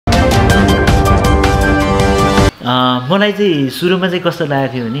मलाई चाहिँ सुरुमा चाहिँ कस्तो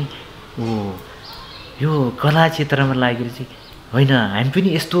लागेको थियो भने यो कला क्षेत्रमा लागेर चाहिँ होइन हामी पनि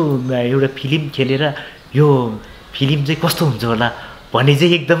यस्तो एउटा फिल्म खेलेर यो फिल्म चाहिँ कस्तो हुन्छ होला भन्ने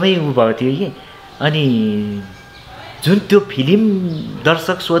चाहिँ एकदमै उ भएको थियो कि अनि जुन त्यो फिल्म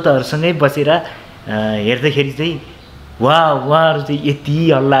दर्शक श्रोताहरूसँगै बसेर हेर्दाखेरि चाहिँ उहाँहरू चाहिँ यति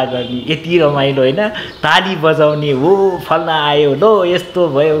हल्ला गर्ने यति रमाइलो होइन ताली बजाउने हो फल्ना आयो लो यस्तो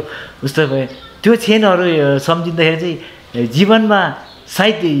भयो उस्तो भयो त्यो क्षणहरू सम्झिँदाखेरि चाहिँ जीवनमा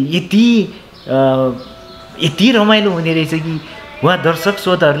सायद यति रमाइलो हुने रहेछ कि उहाँ दर्शक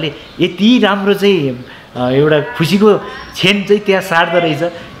श्रोताहरूले यति राम्रो चाहिँ एउटा खुसीको क्षण चाहिँ त्यहाँ सार्दो रहेछ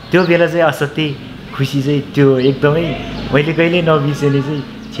त्यो बेला चाहिँ असाध्यै खुसी चाहिँ त्यो एकदमै मैले कहिले नबिर्सने चाहिँ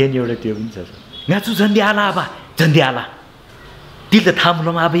क्षण एउटा त्यो पनि छ गाछु झन्डी आला अब झन्डी आला तिल त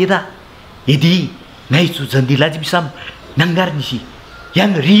थाम्लोम अब यदा यदि नाइचु झन्डी लाजिबिसाम नङ्गार निसी याङ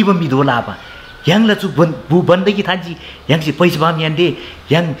रिब मिदोला अब याङला चु बु बन्दगी थान्ची याङसी पैसा बाम यान्दे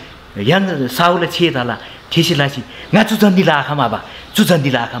याङ साउला छेदाला ठेसी लासी गाछु झन्डी लाखाम अब चु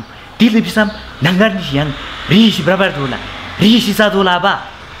झन्डी लाखाम तिल बिसाम नङ्गार निसी याङ रिसी बराबर दोला रिसी सा दोला अब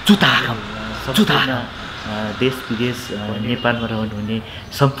चुताखाम चुताखाम देश विदेश नेपालमा रहनुहुने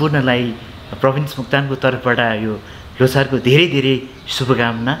सम्पूर्णलाई प्रविन्स मुक्तानको तर्फबाट यो लोसारको धेरै धेरै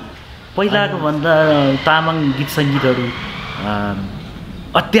शुभकामना पहिलाको भन्दा तामाङ गीत सङ्गीतहरू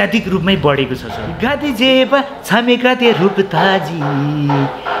अत्याधिक रूपमै बढेको छ सर गादी जेब छामेका ते रूप ताजी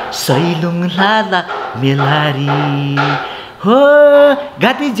सैलुङ लाला मेलारी हो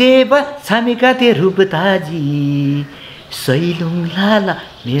गादी जेब छामेका ते रूप ताजी सैलुङ लाला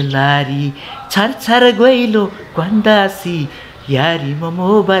मेलारी छर छर गइलो क्वान्दासी यारी म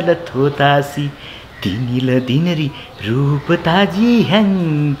मोबाइल थोतासी तिनील दिनरी रूप ताजी ह्याङ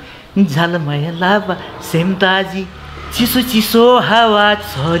झलमय लाभा सेम ताजी चिसो चिसो हावा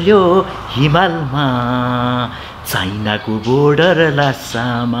चल्यो हिमालमा चाइनाको बोर्डर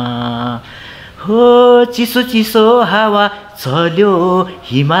लासामा हो चिसो चिसो हावा चल्यो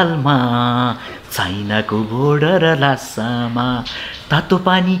हिमालमा चाइनाको बोर्डर लासामा तातो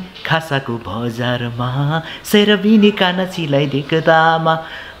पानी खासाको बजारमा सेरबिनी कानाचीलाई देख्दामा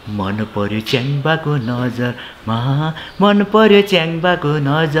मन पर्यो च्याङबाको नजरमा मन पर्यो च्याङबाको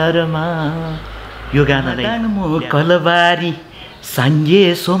नजरमा यो गानालाई मो कलबारी साङ्गे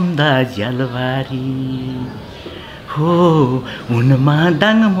सोम्दा ज्यालबारी हो उनमा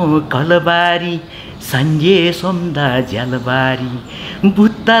दाङ मो कलबारी साङ्गे सोम्दा ज्यालबारी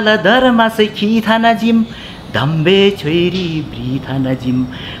बुत्ताला दरमासै खिथाना जिम धम्बे छोरी ब्रिथाना जिम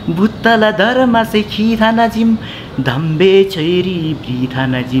बुत्ताला दरमासै खिथाना जिम धम्बे छोरी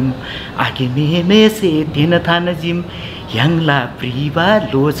ब्रिथाना जिम आके मेमे से तेन थाना जिम याङला प्रिवा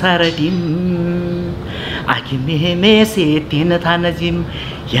लोछार टिम आके मेमे से तेन थाना जिम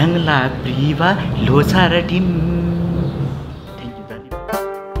याङला प्रिवा लोछार टिम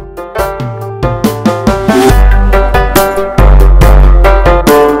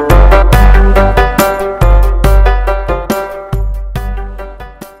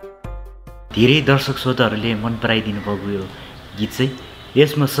धेरै दर्शक श्रोताहरूले मन पराइदिनु भएको यो गीत चाहिँ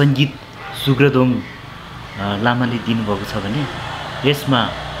यसमा सङ्गीत सुग्रदोङ लामाले दिनुभएको छ भने यसमा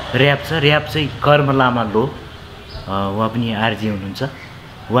ऱ्याप छ ऱ्याप चाहिँ कर्म लामा लो उहाँ पनि आरजे हुनुहुन्छ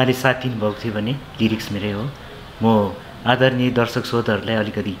उहाँले साथ दिनुभएको थियो भने लिरिक्स मेरै हो म आदरणीय दर्शक श्रोताहरूलाई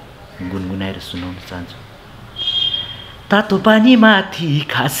अलिकति गुनगुनाएर सुनाउन चाहन्छु तातो पानी माथि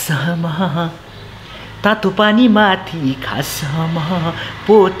खासमा तातो पानी माथि खासमा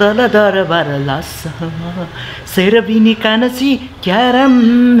पोतल दरबार लासमा सेरबिनी कानसी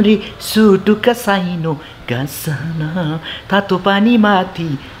क्याराम्री सुटुका साइनो गासना तातो पानी माथि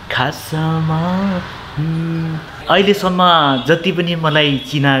खासमा अहिलेसम्म जति पनि मलाई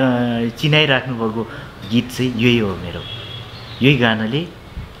चिनाइराख्नु भएको गीत चाहिँ यही हो मेरो यही गानाले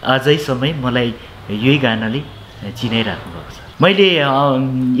अझै समय मलाई यही गानाले चिनाइराख्नु भएको छ मैले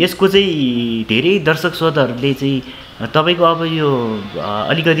यसको चाहिँ धेरै दर्शक श्रोताहरूले चाहिँ तपाईँको अब यो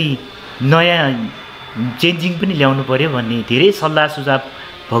अलिकति नयाँ चेन्जिङ पनि ल्याउनु पर्यो भन्ने धेरै सल्लाह सुझाव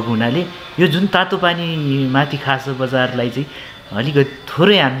भएको हुनाले यो जुन तातो पानी माथि खास बजारलाई चाहिँ अलिकति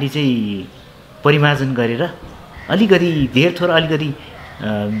थोरै हामीले चाहिँ परिमार्जन गरेर अलिकति धेर थोर अलिकति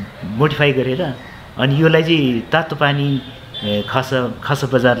मोडिफाई गरेर अनि योलाई चाहिँ तातो पानी खास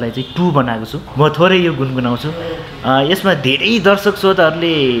बजारलाई चाहिँ 2 बनाएको छु म थोरै यो गुनगुनाउँछु यसमा धेरै दर्शक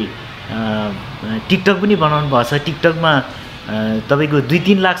श्रोताहरूले टिकटक पनि बनाउनु भएको छ टिकटकमा तपाईँको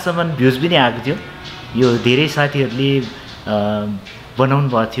 2-3 लाखसम्म भ्युज पनि आएको थियो यो धेरै साथीहरूले बनाउनु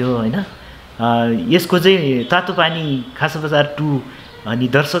भएको थियो होइन यसको चाहिँ तातो पानी खास बजार 2 अनि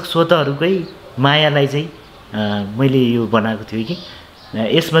दर्शक श्रोताहरूकै मायालाई चाहिँ मैले यो बनाएको थिएँ कि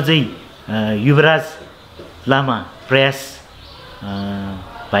यसमा चाहिँ युवराज लामा प्रयास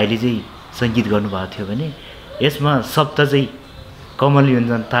भाइले चाहिँ सङ्गीत गर्नुभएको थियो भने यसमा शब्द चाहिँ कमल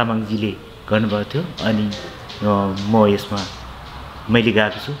योन्जन तामाङजीले गर्नुभएको थियो अनि म यसमा मैले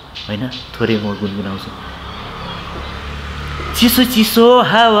गाएको छु हैन थोरै म गुनगुनाउँछु चिसो चिसो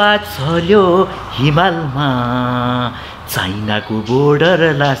हावा चल्यो हिमालमा चाइनाको बोर्डर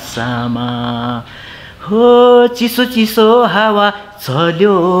लासामा हो चिसो चिसो हावा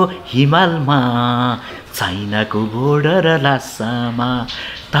चल्यो हिमालमा चाइनाको बोर्डर लासामा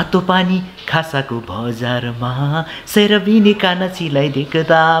तातो पानी खासाको बजारमा सेरबिनी कान चिलाइ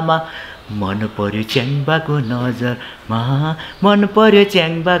देख्दामा मन पर्यो च्याङ्बाको नजरमा मन पर्यो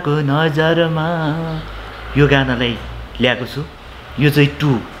च्याङ्बाको नजरमा यो गानालाई ल्याएको छु यो चाहिँ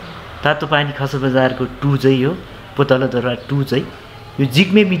 2 तातो पानी खासा बजारको 2 चाहिँ हो पोतला दरबार 2 चाहिँ यो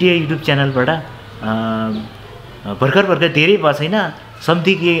जिग्मे मिडिया युट्युब च्यानलबाट भर्खर धेरै भएको छैन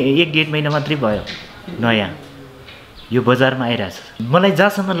समथिङ 1.5 महिना मात्रै भयो नयाँ यो बजारमा आइरहेछ मलाई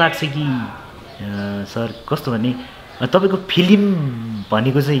जहाँसम्म लाग्छ कि सर कस्तो भने तपाईँको फिल्म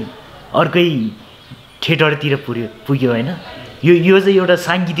भनेको चाहिँ अर्कै थिएटरतिर पुग्यो हैन यो चाहिँ एउटा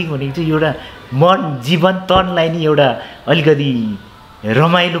साङ्गीतिक भनेको चाहिँ एउटा मन जीवन तनलाई नि एउटा अलिकति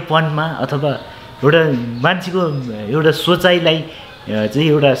रमाइलोपनमा अथवा एउटा मान्छेको एउटा सोचाइलाई चाहिँ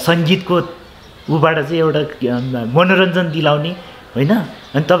एउटा सङ्गीतको उबाट चाहिँ एउटा मनोरञ्जन दिलाउने हैन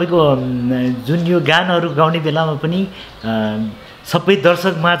अनि तपाईँको जुन यो गानाहरू गाउने बेलामा पनि सबै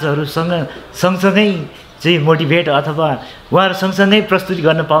दर्शक माझहरूसँग सँगसँगै चाहिँ मोटिभेट अथवा उहाँहरू सँगसँगै प्रस्तुति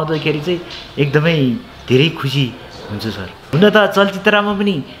गर्न पाउँदाखेरि चाहिँ एकदमै धेरै खुसी हुन्छ सर हुन त चलचित्रमा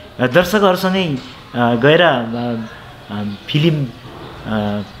पनि दर्शकहरूसँगै गएर फिल्म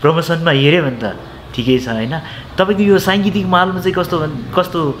प्रमोसनमा हेऱ्यो भने त ठिकै छ हैन तपाईँको यो साङ्गीतिक माहौलमा चाहिँ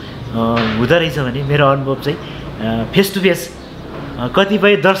कस्तो हुँदो रहेछ भने मेरो अनुभव चाहिँ फेस टु फेस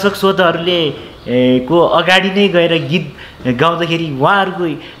कतिपय दर्शक श्रोताहरूले को अगाडि नै गएर गीत गाउँदाखेरि उहाँहरूको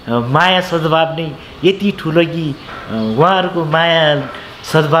माया सद्भाव नै यति ठुलो कि उहाँहरूको माया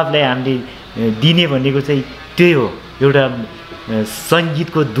सद्भावलाई हामीले दिने भनेको चाहिँ त्यही हो एउटा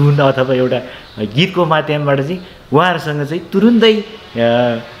सङ्गीतको धुन अथवा एउटा गीतको माध्यमबाट चाहिँ उहाँहरूसँग चाहिँ तुरुन्तै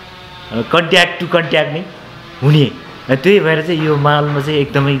कन्ट्याक्ट टु कन्ट्याक्ट नै हुने त्यही भएर चाहिँ यो माहौलमा चाहिँ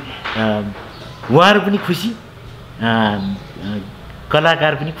एकदमै उहाँहरू पनि खुसी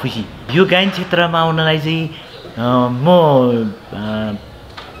कलाकार पनि खुसी यो गायन क्षेत्रमा आउनलाई चाहिँ म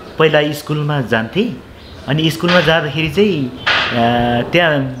पहिला स्कुलमा जान्थेँ अनि स्कुलमा जाँदाखेरि चाहिँ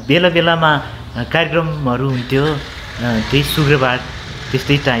त्यहाँ बेला बेलामा कार्यक्रमहरू हुन्थ्यो त्यही शुक्रबार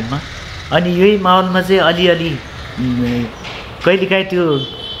त्यस्तै टाइममा अनि यही माहौलमा चाहिँ अलिअलि कहिलेकाहीँ त्यो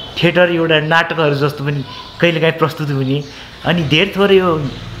थिएटर एउटा नाटकहरू जस्तो पनि कहिलेकाहीँ प्रस्तुति हुने अनि धेर थोरै यो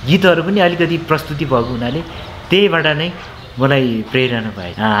गीतहरू पनि अलिकति प्रस्तुति भएको हुनाले त्यहीबाट नै मलाई प्रेरणा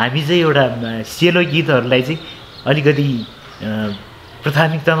पाए हामी चाहिँ एउटा सेलो गीतहरूलाई चाहिँ अलिकति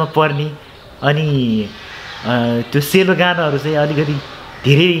प्राथमिकतामा पर्ने अनि त्यो सेलो गानाहरू चाहिँ अलिकति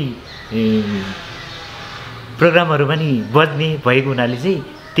धेरै प्रोग्रामहरू पनि बज्ने भएको हुनाले चाहिँ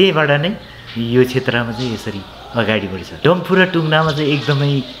त्यहीबाट नै यो क्षेत्रमा चाहिँ यसरी अगाडि बढेछ डम्फु र टुङ्नामा चाहिँ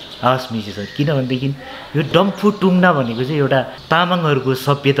एकदमै आवाज मिल्छ सर किनभनेदेखि यो डम्फु टुङ्ना भनेको चाहिँ एउटा तामाङहरूको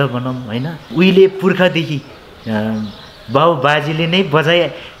सभ्यता भनौँ होइन उहिले पुर्खादेखि बाउ बाजेले नै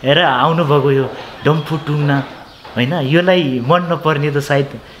बजाएर आउनुभएको यो डम्फु टुङ्ना होइन यसलाई मन नपर्ने त सायद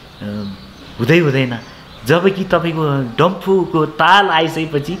हुँदैन जब कि तपाईँको डम्फुको ताल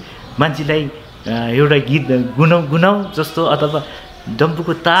आइसकेपछि मान्छेलाई एउटा गीत गुनाउँ जस्तो अथवा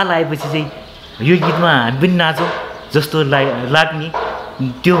डम्फुको ताल आएपछि चाहिँ यो गीतमा हामी पनि नाचौँ जस्तो लाग्ने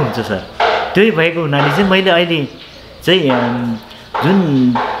त्यो हुन्छ सर त्यही भएको हुनाले चाहिँ मैले अहिले चाहिँ जुन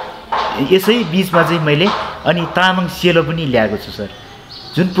यसै बिचमा चाहिँ मैले अनि तामाङ सेलो पनि ल्याएको छु सर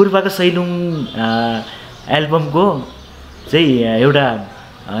जुन पूर्वको सैलुङ एल्बमको चाहिँ एउटा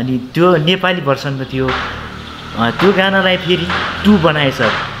अनि त्यो नेपाली भर्सनमा थियो त्यो गानालाई फेरि 2 बनाए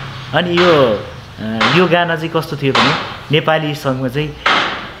सर अनि यो गाना चाहिँ कस्तो थियो भने नेपाली सङ्गमा चाहिँ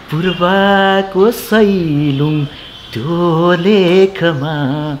पूर्वको सैलुङ त्यो लेखमा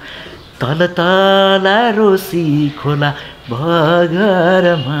तल तल रोसी खोला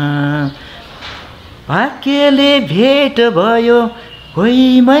भगरमा भाग्यले भेट भयो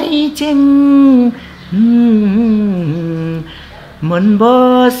कोहीमै चेङ मन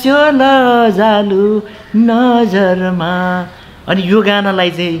बस्यो लजालु नजरमा अनि यो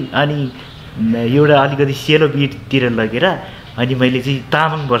गानालाई चाहिँ अनि एउटा अलिकति सेलो बिटतिर लगेर अनि मैले चाहिँ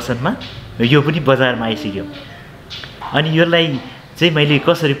तामाङ भर्सनमा यो पनि बजारमा आइसक्यो अनि यसलाई चाहिँ मैले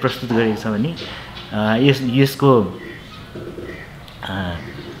कसरी प्रस्तुत गरेको छ भने यसको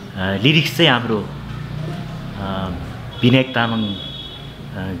लिरिक्स चाहिँ हाम्रो विनायक तामाङ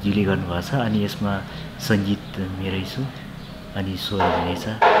जुले गर्नुभएको छ अनि यसमा सङ्गीत मेरै छु अनि स्वर हुनेछ।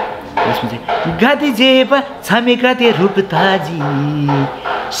 यसमा चाहिँ गाते जेबा छामे गाते रूप ताजी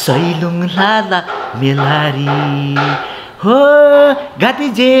सैलुङ लाला मेलारी हो गाते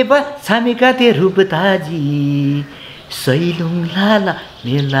जेबा छामे गाते रूप ताजी सैलुङ लाला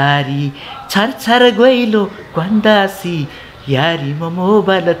मेलारी छर छर गइलो क्वान्दासी यारी म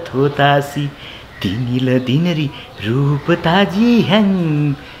मोबाइल थोतासी तिनील दिनरी रूप ताजी ह्याङ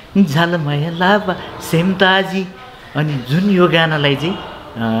झालमाया लाभा सेमताजी। अनि जुन यो गानालाई चाहिँ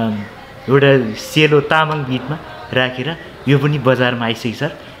एउटा सेलो तामाङ गीतमा राखेर यो पनि बजारमा आइसकेको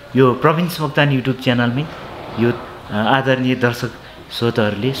छ। यो प्रविन्स मोक्तान युट्युब च्यानलमै यो आदरणीय दर्शक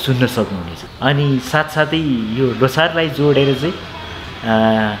श्रोताहरूले सुन्न सक्नुहुनेछ। अनि साथसाथै यो लोसारलाई जोडेर चाहिँ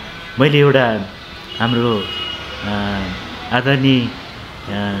मैले एउटा हाम्रो आदरणीय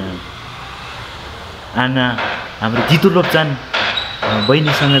आना हाम्रो जितु लोप्चान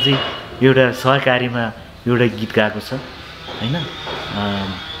बहिनीसँग चाहिँ एउटा सहकार्यमा एउटा गीत गाएको छ हैन।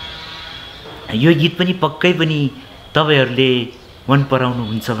 यो गीत पनि पक्कै पनि तपाईँहरूले मन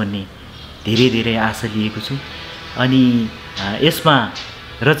पराउनुहुन्छ भन्ने धेरै धेरै आशा लिएको छु। अनि यसमा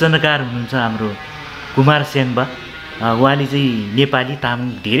रचनाकार हुनुहुन्छ हाम्रो कुमार स्याङ्बा, उहाँले चाहिँ नेपाली तामाङ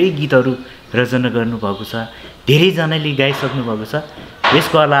धेरै गीतहरू रचना गर्नुभएको छ, धेरैजनाले गाइसक्नु भएको छ।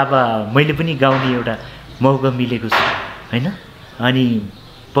 यसको अलावा मैले पनि गाउने एउटा मौका मिलेको छ हैन। अनि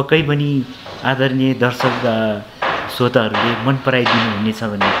पक्कै पनि आदरणीय दर्शक श्रोताहरूले मन पराइदिनु हुनेछ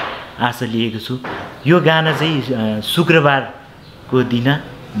भन्ने आशा लिएको छु। यो गाना चाहिँ शुक्रबारको दिन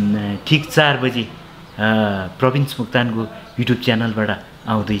ठिक 4 बजे प्रविन्स मोक्तानको युट्युब च्यानलबाट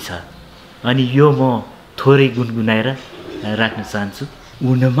आउँदैछ। अनि यो म थोरै गुनगुनाएर राख्न चाहन्छु।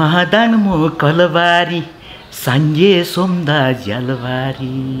 उनमा दाङ मो कलबारी साङ्गे सोम्दा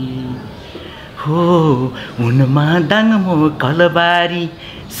ज्यालबारी हो उनमा दाङ मो कलबारी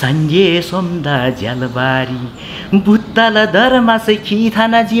साङ्गे सोम्दा ज्यालबारी बुत्ताल दरमासै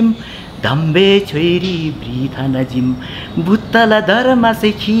खिथाना जिम धम्बे छोरी ब्रिथाना जिम बुत्ताल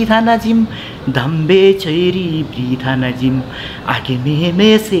दरमासै खिथाना जिम धम्बे छोरी ब्रिथाना जिम आके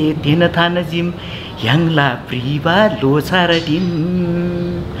मेमे से तेन थाना जिम याङ्ला प्रिबा लोछार टिम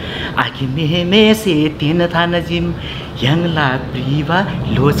आके मेमे से तेन थाना जिम याङ्ला प्रिबा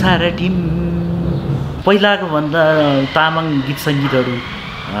लोछार टिम। पहिलाको भन्दा तामाङ गीत सङ्गीतहरू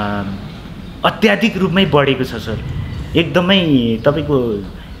अत्याधिक रूपमै बढेको छ सर। एकदमै तपाईँको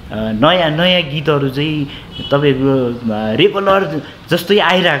नयाँ नयाँ गीतहरू चाहिँ तपाईँको रेगुलर जस्तै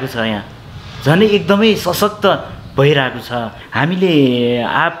आइरहेको छ। यहाँ झन् एकदमै सशक्त भइरहेको छ। हामीले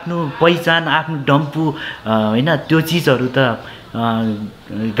आफ्नो पहिचान आफ्नो डम्फु होइन त्यो चिजहरू त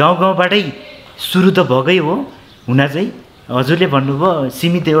गाउँ गाउँबाटै सुरु त भएकै हो हुन चाहिँ। हजुरले भन्नुभयो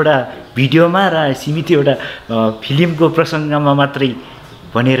सीमित एउटा भिडियोमा र सीमित एउटा फिल्मको प्रसङ्गमा मात्रै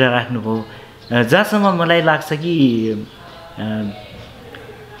भनेर राख्नुभयो। जहाँसम्म मलाई लाग्छ कि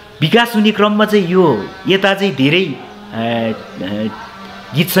विकास हुने क्रममा चाहिँ यो यता चाहिँ धेरै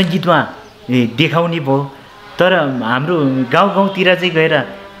गीत सङ्गीतमा देखाउने भयो। तर हाम्रो गाउँ गाउँतिर चाहिँ गएर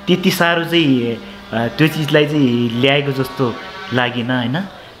त्यति साह्रो चाहिँ त्यो चिजलाई चाहिँ ल्याएको जस्तो लागेन होइन।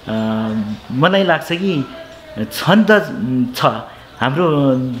 मलाई लाग्छ कि छन् त छ हाम्रो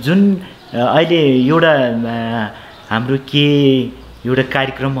जुन अहिले एउटा हाम्रो के एउटा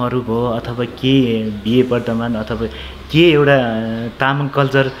कार्यक्रमहरू भयो अथवा के बिहे वर्तमान अथवा के एउटा तामाङ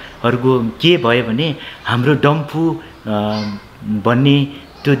कल्चरहरूको के भयो भने हाम्रो डम्फु भन्ने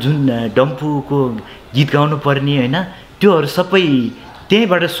त्यो जुन डम्फुको गीत गाउनु पर्ने होइन त्योहरू सबै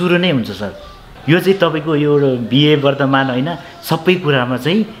त्यहीँबाट सुरु नै हुन्छ सर। यो चाहिँ तपाईँको यो बिहे वर्तमान होइन सबै कुरामा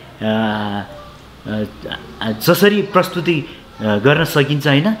चाहिँ जसरी प्रस्तुति गर्न सकिन्छ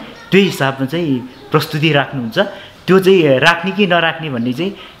होइन त्यही हिसाबमा चाहिँ प्रस्तुति राख्नुहुन्छ। त्यो चाहिँ राख्ने कि नराख्ने भन्ने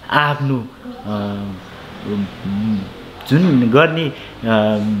चाहिँ आफ्नो जुन गर्ने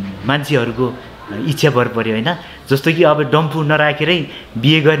मान्छेहरूको इच्छा भर पऱ्यो होइन। जस्तो कि अब डम्फु नराखेरै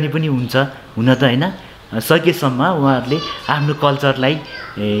बिहे गर्ने पनि हुन्छ हुन त होइन। सकेसम्म उहाँहरूले आफ्नो कल्चरलाई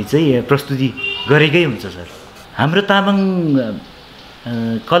चाहिँ प्रस्तुति गरेकै हुन्छ सर। हाम्रो तामाङ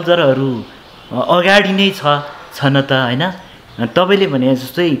कल्चरहरू अगाडि नै छन त होइन। तपाईँले भने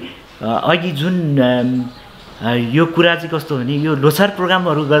जस्तै अघि जुन यो कुरा चाहिँ कस्तो भने यो लोसार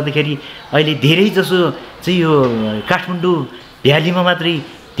प्रोग्रामहरू गर्दाखेरि अहिले धेरै जसो चाहिँ यो काठमाडौँ भ्यालीमा मात्रै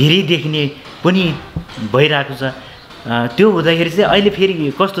धेरै देखिने पनि भइरहेको छ। त्यो हुँदाखेरि चाहिँ अहिले फेरि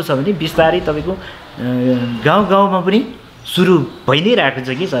कस्तो छ भने बिस्तारै तपाईँको गाउँ गाउँमा पनि सुरु भइ नै रहेको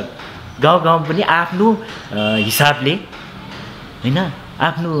छ कि सर। गाउँ गाउँ पनि आफ्नो हिसाबले होइन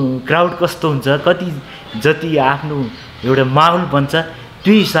आफ्नो क्राउड कस्तो हुन्छ कति जति आफ्नो एउटा माहौल बन्छ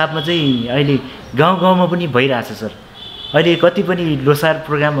त्यो हिसाबमा चाहिँ अहिले गाउँ गाउँमा पनि भइरहेछ सर। अहिले कति पनि लोसार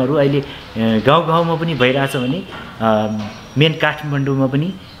प्रोग्रामहरू अहिले गाउँ गाउँमा पनि भइरहेछ भने मेन काठमाडौँमा पनि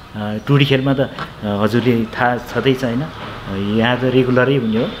टुडी खेलमा त हजुरले थाहा छँदैछ होइन, यहाँ त रेगुलरै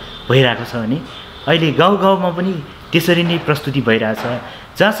हुने हो भइरहेको छ भने अहिले गाउँ गाउँमा पनि त्यसरी नै प्रस्तुति भइरहेछ।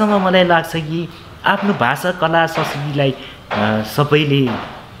 जहाँसम्म मलाई लाग्छ कि आफ्नो भाषा कला संस्कृतिलाई सबैले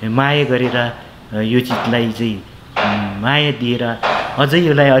माया गरेर यो चिजलाई चाहिँ माया दिएर अझै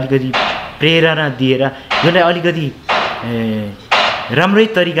यसलाई अलिकति प्रेरणा दिएर यसलाई अलिकति राम्रै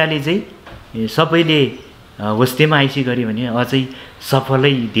तरिकाले चाहिँ सबैले होस्टेमा आइसी गऱ्यो भने अझै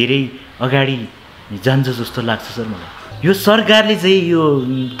सफलै धेरै अगाडि जान्छ जस्तो लाग्छ सर मलाई। यो सरकारले चाहिँ यो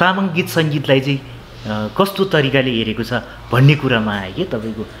तामाङ गीत सङ्गीतलाई चाहिँ कस्तो तरिकाले हेरेको छ भन्ने कुरामा आयो कि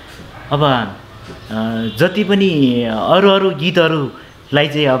तपाईँको। अब जति पनि अरू गीतहरूलाई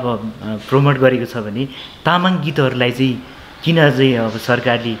चाहिँ अब प्रमोट गरेको छ भने तामाङ गीतहरूलाई चाहिँ किन चाहिँ अब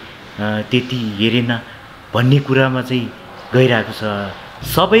सरकारले त्यति हेरेन भन्ने कुरामा चाहिँ गइरहेको छ।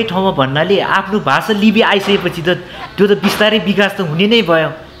 सबै ठाउँमा भन्नाले आफ्नो भाषा लिपि आइसकेपछि त त्यो त बिस्तारै विकास त हुने नै भयो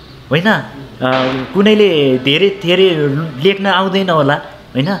होइन। कुनैले धेरै लेख्न आउँदैन होला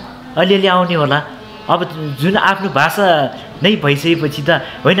होइन, अलिअलि आउने होला। अब जुन आफ्नो भाषा नै भइसकेपछि त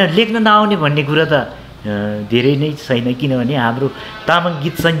होइन लेख्न नआउने भन्ने कुरा त धेरै नै छैन, किनभने हाम्रो तामाङ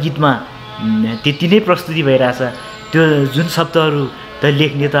गीत सङ्गीतमा त्यति नै प्रस्तुति भइरहेछ। त्यो जुन शब्दहरू त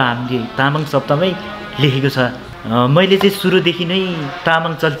लेख्ने त हामीले तामाङ शब्दमै लेखेको छ। मैले चाहिँ सुरुदेखि नै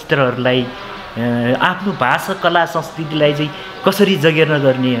तामाङ चलचित्रहरूलाई आफ्नो भाषा कला संस्कृतिलाई चाहिँ कसरी जगेर्ना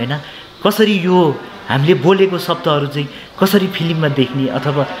गर्ने होइन, कसरी यो हामीले बोलेको शब्दहरू चाहिँ कसरी फिल्ममा देख्ने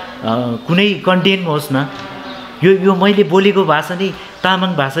अथवा कुनै कन्टेन्टमा होस् न, यो मैले बोलेको भाषा नै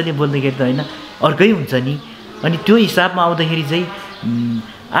तामाङ भाषाले बोल्दाखेरि त होइन अर्कै हुन्छ नि। अनि त्यो हिसाबमा आउँदाखेरि चाहिँ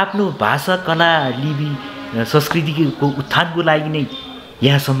आफ्नो भाषा कला लिपि संस्कृतिको उत्थानको लागि नै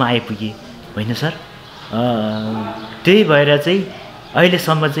यहाँसम्म आइपुगे होइन सर। त्यही भएर चाहिँ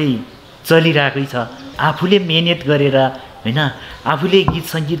अहिलेसम्म चाहिँ चलिरहेकै छ। आफूले मेहनत गरेर होइन, आफूले गीत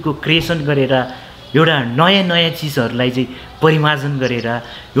सङ्गीतको क्रिएसन गरेर एउटा नयाँ चिजहरूलाई चाहिँ परिमार्जन गरेर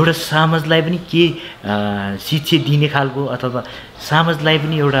एउटा समाजलाई पनि के शिक्षा दिने खालको अथवा समाजलाई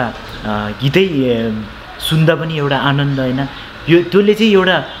पनि एउटा गीतै सुन्दा पनि एउटा आनन्द होइन, यो त्यसले चाहिँ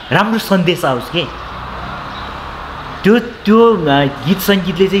एउटा राम्रो सन्देश आओस् के। त्यो गीत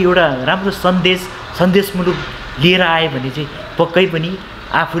सङ्गीतले चाहिँ एउटा राम्रो सन्देशमूलक लिएर आयो भने चाहिँ पक्कै पनि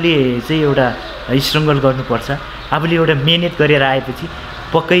आफूले चाहिँ एउटा स्ट्रगल गर्नुपर्छ। आफूले एउटा मेहनत गरेर आएपछि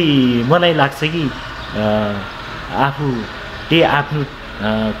पक्कै मलाई लाग्छ कि आफूले आफ्नो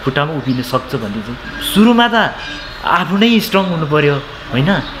खुट्टामा उभिन सक्छ भन्ने चाहिँ। सुरुमा त आफू नै स्ट्रङ हुनु पऱ्यो होइन।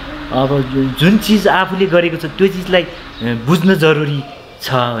 अब जुन चिज आफूले गरेको छ त्यो चिजलाई बुझ्न जरुरी छ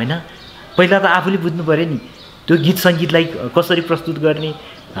होइन। पहिला त आफूले बुझ्नु पऱ्यो नि त्यो गीत सङ्गीतलाई कसरी प्रस्तुत गर्ने,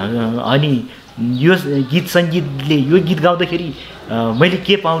 अनि यो गीत सङ्गीतले यो गीत गाउँदाखेरि मैले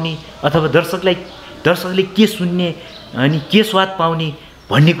के पाउने अथवा दर्शकले के सुन्ने अनि के स्वाद पाउने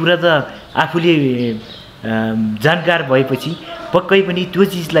भन्ने कुरा त आफूले जानकार भएपछि पक्कै पनि त्यो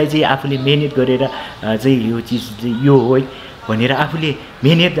चिजलाई चाहिँ आफूले मेहनत गरेर चाहिँ यो चिज चाहिँ यो हो भनेर आफूले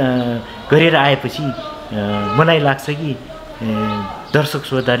मेहनत गरेर आएपछि मलाई लाग्छ कि दर्शक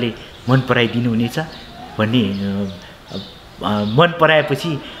श्रोताले मन पराइदिनु हुनेछ भन्ने। मन पराएपछि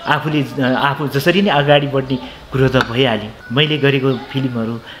आफू जसरी नै अगाडि बढ्ने कुरो त भइहाल्यो। मैले गरेको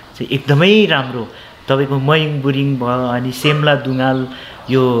फिल्महरू चाहिँ एकदमै राम्रो, तपाईँको मयङ बुरिङ भयो, अनि सेम्ला दुङ्गाल,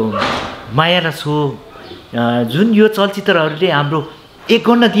 यो माया र सो, जुन यो चलचित्रहरूले हाम्रो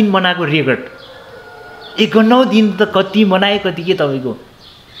 51 दिन बनाएको रेकर्ड, 51 दिन त कति मनाए कति के तपाईँको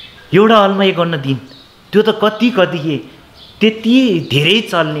एउटा हलमा 51 दिन, त्यो त कति के त्यति धेरै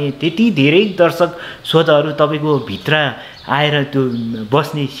चल्ने, त्यति धेरै दर्शक श्रोताहरू तपाईँको भित्र आएर त्यो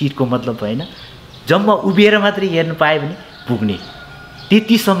बस्ने सिटको मतलब होइन, जम्मा उभिएर मात्रै हेर्नु पायो भने पुग्ने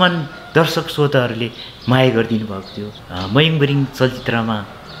त्यतिसम्म दर्शक श्रोताहरूले माया गरिदिनु भएको थियो। मयङ बुरिङ चलचित्रमा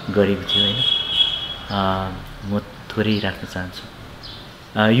गरेको थियो होइन। म थोरै राख्न चाहन्छु।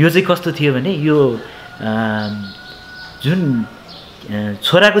 यो चाहिँ कस्तो थियो भने यो जुन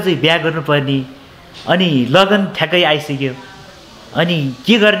छोराको चाहिँ बिहा गर्नुपर्ने अनि लगन ठ्याक्कै आइसक्यो, अनि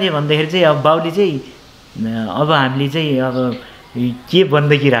के गर्ने भन्दाखेरि चाहिँ अब बाउले चाहिँ अब हामीले चाहिँ अब के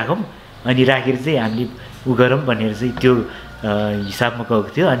बन्दगी राखौँ अनि राखेर चाहिँ हामीले उ गरौँ भनेर चाहिँ त्यो हिसाबमा गएको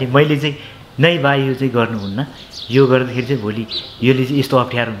थियो। अनि मैले चाहिँ नै बा यो चाहिँ गर्नुहुन्न, यो गर्दाखेरि चाहिँ भोलि योले चाहिँ यस्तो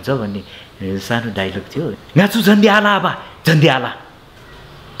अप्ठ्यारो हुन्छ भन्ने सानो डाइलग थियो। गाछु झन्डी आला आबा झन्डी आला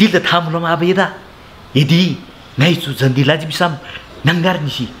तिल त थाम्लोमा अब यदा यदि नाइचु झन्डी लाजी बिसाम नङ्गार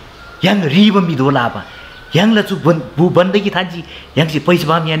निसी याङ रिब मिधोला आबा याङला चु बु बन्दगी थान्ची याङ चाहिँ पैसा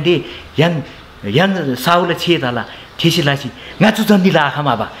बाम यान्दे याङ साउला छे थाला ठेसी लासी गाछु झन्डी ला आखाम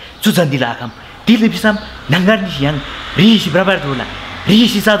आबा चु झन्डी ला आखाम 딜리 비삼 난간지 양 리시 브라바르돌라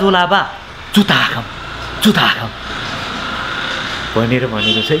리시사돌라바 जुताखम भनेर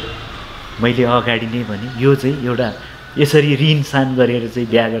भनेको चाहिँ मैले अगाडि नै भने यो चाहिँ एउटा यसरी ऋण सान गरेर चाहिँ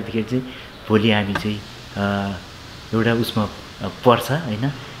बिहा गर्दाखेरि चाहिँ भोलि हामी चाहिँ एउटा उसमा पर्छ हैन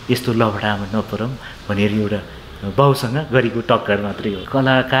यस्तो लफडामा नपरौँ भनेर एउटा बाउसँग गरेको टक्कर मात्रै हो।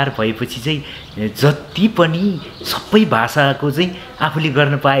 कलाकार भएपछि चाहिँ जति पनि सबै भाषाको चाहिँ आफूले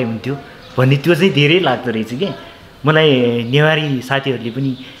गर्न पाए हुन्थ्यो भन्ने त्यो चाहिँ धेरै लाग्दो रहेछ के। मलाई नेवारी साथीहरूले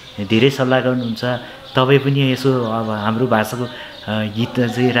पनि धेरै सल्लाह गर्नुहुन्छ तपाईँ पनि यसो अब हाम्रो भाषाको गीत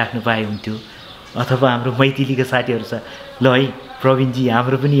चाहिँ राख्नु पाए हुन्थ्यो अथवा हाम्रो मैथिलीका साथीहरू छ ल है प्रवीणजी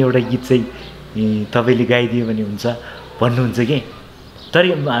हाम्रो पनि एउटा गीत चाहिँ तपाईँले गाइदियो भने हुन्छ भन्नुहुन्छ के। तर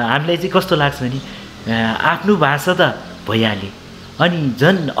हामीलाई चाहिँ कस्तो लाग्छ भने आफ्नो भाषा त भइहाल्यो अनि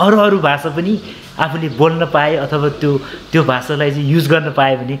झन् अरू भाषा पनि आफूले बोल्न पाए अथवा त्यो भाषालाई चाहिँ युज गर्न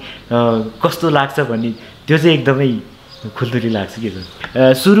पाए भने कस्तो लाग्छ भन्ने त्यो चाहिँ एकदमै खुल्दुली लाग्छ के छ।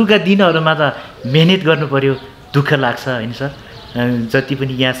 सुरुका दिनहरूमा त मेहनत गर्नु पर्यो दुःख लाग्छ हैन सर जति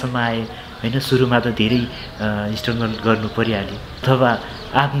पनि यहाँसम्म आए हैन सुरुमा त धेरै स्ट्रगल गर्नु परिहाल्यो अथवा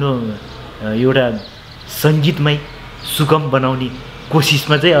आफ्नो एउटा सङ्गीतमै सुगम बनाउने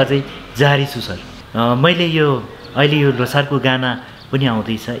कोसिसमा चाहिँ अझै जारी छु सर। मैले यो अहिले यो लोसारको गाना पनि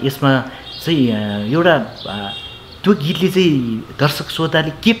आउँदैछ यसमा चाहिँ एउटा त्यो गीतले चाहिँ दर्शक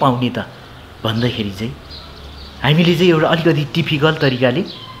श्रोताले के पाउने त भन्दाखेरि चाहिँ हामीले चाहिँ एउटा अलिकति टिपिकल तरिकाले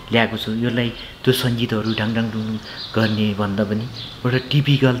ल्याएको छु यसलाई त्यो सङ्गीतहरू ढाङढाङ डुङ गर्ने भन्दा पनि एउटा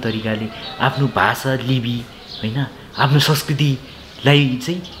टिपिकल तरिकाले आफ्नो भाषा लिपि हैन आफ्नो संस्कृतिलाई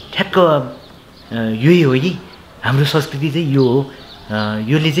चाहिँ ठ्याक्क यही हो कि हाम्रो संस्कृति चाहिँ यो हो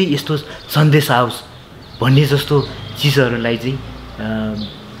योले चाहिँ यस्तो सन्देश आओस् भन्ने जस्तो चिजहरूलाई चाहिँ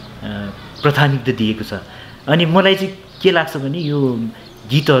प्राथमिकता दिएको छ। अनि मलाई चाहिँ के लाग्छ भने यो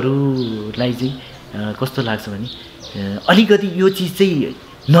गीतहरूलाई चाहिँ कस्तो लाग्छ भने अलिकति यो चिज चाहिँ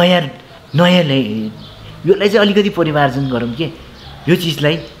नयाँ योलाई चाहिँ अलिकति परिमार्जन गरौँ के यो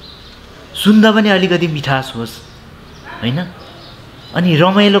चिजलाई सुन्दा पनि अलिकति मिठास होस् हैन अनि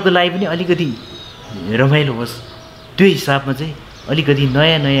रमाइलोको लागि पनि अलिकति रमाइलो होस् त्यो हिसाबमा चाहिँ अलिकति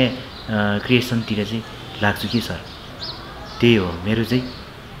नयाँ क्रिएसनतिर चाहिँ लाग्छु कि सर। त्यही हो मेरो चाहिँ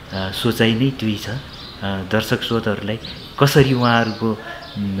सोचाइ नै त्यही छ दर्शक श्रोताहरूलाई कसरी उहाँहरूको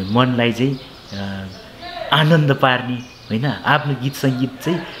मनलाई चाहिँ आनन्द पार्ने हैन आफ्नो गीत सङ्गीत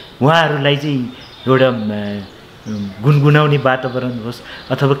चाहिँ उहाँहरूलाई चाहिँ एउटा गुनगुनाउने वातावरण होस्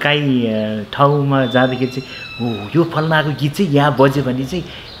अथवा काहीँ ठाउँमा जाँदाखेरि चाहिँ हो यो फल्नाको गीत चाहिँ यहाँ बज्यो भने चाहिँ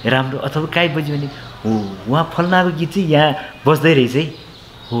राम्रो अथवा काहीँ बज्यो भने हो उहाँ फल्नाको गीत चाहिँ यहाँ बज्दै रहेछ है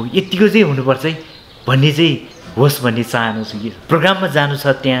हो यतिको चाहिँ हुनुपर्छ है भन्ने चाहिँ होस् भन्ने चाहनु छु कि प्रोग्राममा जानु छ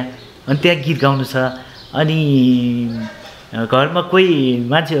त्यहाँ अनि त्यहाँ गीत गाउनु छ अनि घरमा कोही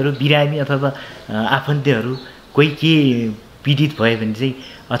मान्छेहरू बिरामी अथवा आफन्तीहरू कोही के पीडित भयो भने चाहिँ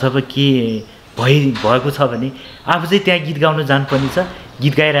अथवा के भएको छ भने आफू चाहिँ त्यहाँ गीत गाउन जानुपर्ने छ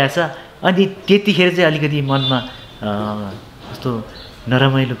गीत गाइरहेछ अनि त्यतिखेर चाहिँ अलिकति मनमा कस्तो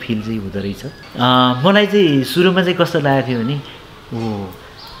नरमाइलो फिल चाहिँ हुँदो रहेछ। मलाई चाहिँ सुरुमा चाहिँ कस्तो लागेको थियो भने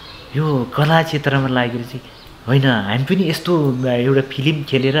यो कला क्षेत्रमा लागेर चाहिँ होइन हामी पनि यस्तो एउटा फिल्म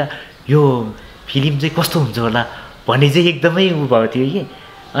खेलेर यो फिल्म चाहिँ कस्तो हुन्छ होला भन्ने चाहिँ एकदमै उ भएको थियो कि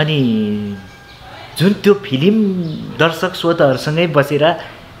अनि जुन त्यो फिल्म दर्शक श्रोताहरूसँगै बसेर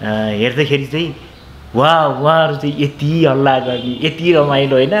हेर्दाखेरि चाहिँ उहाँहरू चाहिँ यति हल्ला गर्ने यति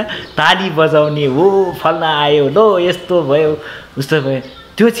रमाइलो होइन ताली बजाउने हो फल्ना आयो लो यस्तो भयो उस्तो भयो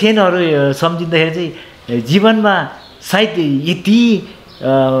त्यो क्षणहरू सम्झिँदाखेरि चाहिँ जीवनमा सायद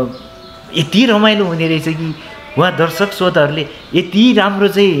यति रमाइलो हुने रहेछ कि उहाँ दर्शक श्रोताहरूले यति राम्रो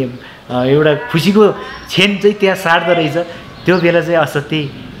चाहिँ एउटा खुसीको क्षण चाहिँ त्यहाँ सार्दो रहेछ त्यो बेला चाहिँ असाध्यै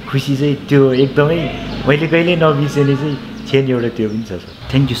खुसी चाहिँ त्यो एकदमै मैले कहिल्यै नबिर्सने चाहिँ क्षण एउटा त्यो पनि छ sir.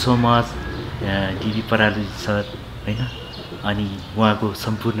 Thank you so much TV Parajuli sir होइन अनि उहाँको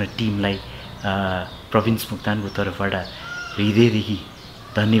सम्पूर्ण टिमलाई प्रविन्स मुक्तानको तर्फबाट हृदयदेखि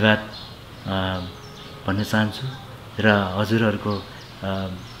धन्यवाद भन्न चाहन्छु र हजुरहरूको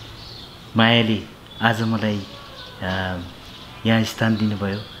मायाले आज मलाई यहाँ स्थान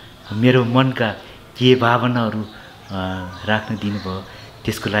दिनुभयो मेरो मनका के भावनाहरू राख्न दिनुभयो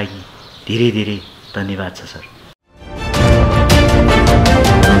त्यसको लागि धेरै धेरै धन्यवाद छ सर।